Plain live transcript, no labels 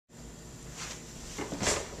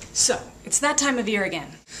So, it's that time of year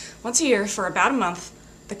again. Once a year, for about a month,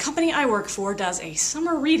 the company I work for does a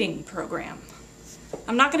summer reading program.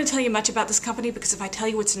 I'm not going to tell you much about this company because if I tell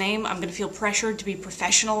you its name, I'm going to feel pressured to be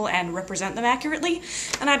professional and represent them accurately,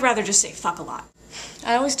 and I'd rather just say fuck a lot.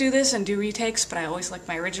 I always do this and do retakes, but I always like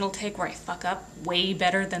my original take where I fuck up way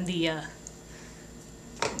better than the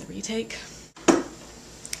retake.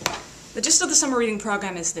 The gist of the summer reading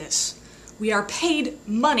program is this. We are paid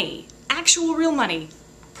money, actual real money,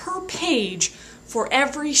 per page for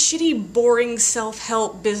every shitty, boring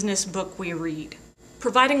self-help business book we read.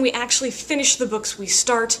 Providing we actually finish the books we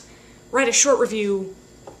start, write a short review,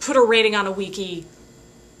 put a rating on a wiki,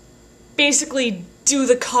 basically do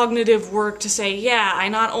the cognitive work to say, yeah, I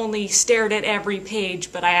not only stared at every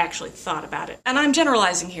page, but I actually thought about it. And I'm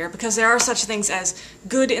generalizing here because there are such things as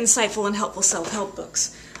good, insightful, and helpful self-help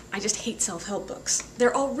books. I just hate self-help books.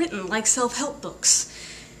 They're all written like self-help books.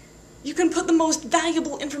 You can put the most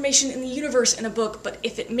valuable information in the universe in a book, but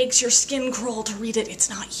if it makes your skin crawl to read it, it's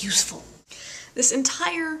not useful. This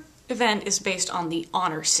entire event is based on the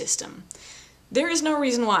honor system. There is no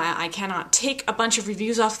reason why I cannot take a bunch of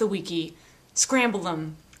reviews off the wiki, scramble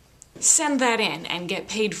them, send that in, and get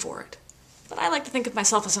paid for it. But I like to think of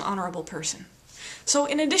myself as an honorable person. So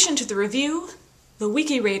in addition to the review, the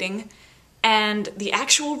wiki rating, and the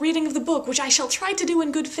actual reading of the book, which I shall try to do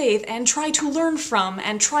in good faith, and try to learn from,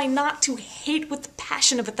 and try not to hate with the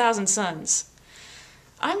passion of 1,000 suns,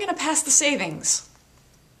 I'm gonna pass the savings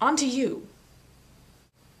on to you.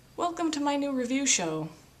 Welcome to my new review show.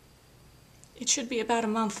 It should be about a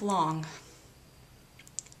month long.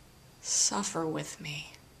 Suffer with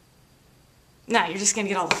me. Nah, you're just gonna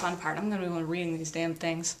get all the fun part. I'm gonna be the one reading these damn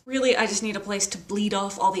things. Really, I just need a place to bleed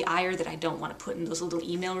off all the ire that I don't want to put in those little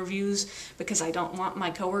email reviews because I don't want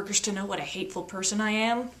my coworkers to know what a hateful person I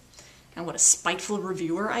am and what a spiteful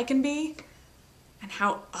reviewer I can be and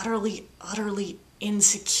how utterly, utterly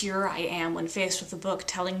insecure I am when faced with a book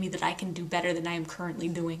telling me that I can do better than I am currently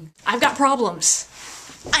doing. I've got problems.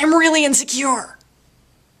 I'm really insecure.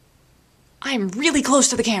 I'm really close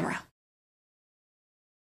to the camera.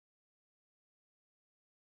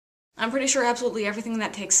 I'm pretty sure absolutely everything in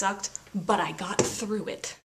that take sucked, but I got through it.